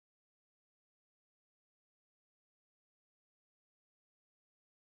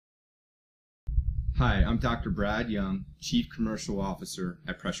Hi, I'm Dr. Brad Young, Chief Commercial Officer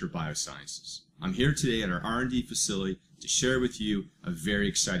at Pressure Biosciences. I'm here today at our R&D facility to share with you a very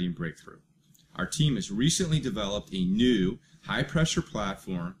exciting breakthrough. Our team has recently developed a new high-pressure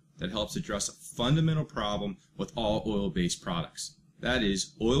platform that helps address a fundamental problem with all oil-based products. That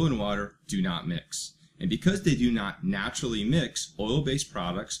is, oil and water do not mix. And because they do not naturally mix, oil-based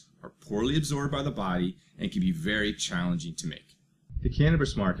products are poorly absorbed by the body and can be very challenging to make. The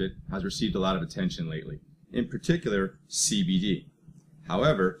cannabis market has received a lot of attention lately, in particular CBD.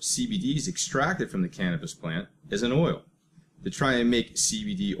 However, CBD is extracted from the cannabis plant as an oil. To try and make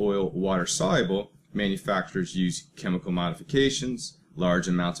CBD oil water soluble, manufacturers use chemical modifications, large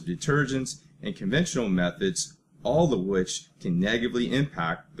amounts of detergents, and conventional methods, all of which can negatively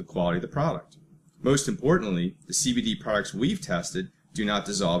impact the quality of the product. Most importantly, the CBD products we've tested do not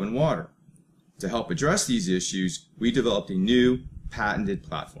dissolve in water. To help address these issues, we developed a new patented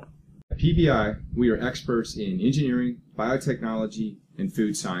platform. At PBI, we are experts in engineering, biotechnology, and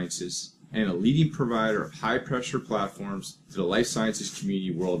food sciences, and a leading provider of high-pressure platforms to the life sciences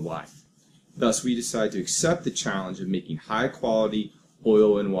community worldwide. Thus, we decided to accept the challenge of making high-quality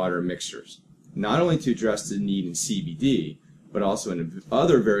oil and water mixtures, not only to address the need in CBD, but also in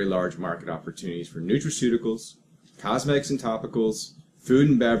other very large market opportunities for nutraceuticals, cosmetics and topicals, food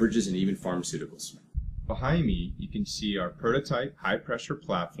and beverages, and even pharmaceuticals. Behind me, you can see our prototype high-pressure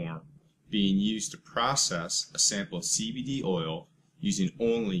platform being used to process a sample of CBD oil using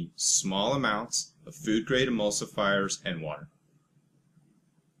only small amounts of food-grade emulsifiers and water.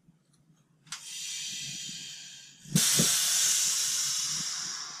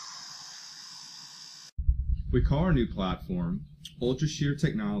 We call our new platform Ultra Shear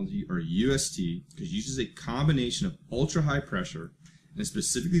Technology, or UST, because it uses a combination of ultra-high pressure and a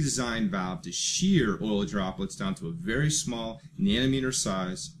specifically designed valve to shear oil droplets down to a very small nanometer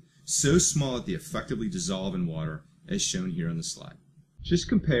size, so small that they effectively dissolve in water, as shown here on the slide. Just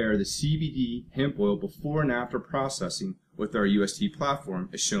compare the CBD hemp oil before and after processing with our UST platform,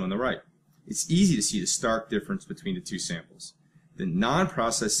 as shown on the right. It's easy to see the stark difference between the two samples. The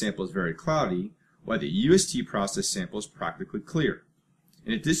non-processed sample is very cloudy, while the UST processed sample is practically clear.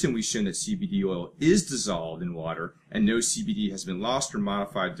 In addition, we've shown that CBD oil is dissolved in water and no CBD has been lost or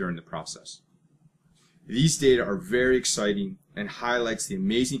modified during the process. These data are very exciting and highlights the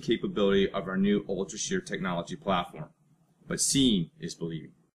amazing capability of our new Ultra Shear technology platform. But seeing is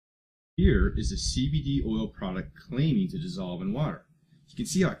believing. Here is a CBD oil product claiming to dissolve in water. You can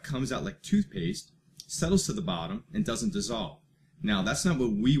see how it comes out like toothpaste, settles to the bottom, and doesn't dissolve. Now, that's not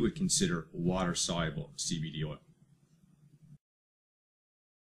what we would consider water-soluble CBD oil.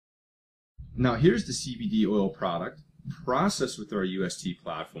 Now, here's the CBD oil product processed with our UST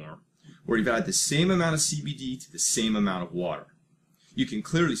platform, where we've added the same amount of CBD to the same amount of water. You can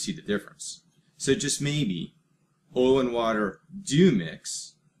clearly see the difference. So just maybe, oil and water do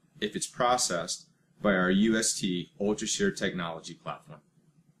mix if it's processed by our UST Ultra Shear technology platform.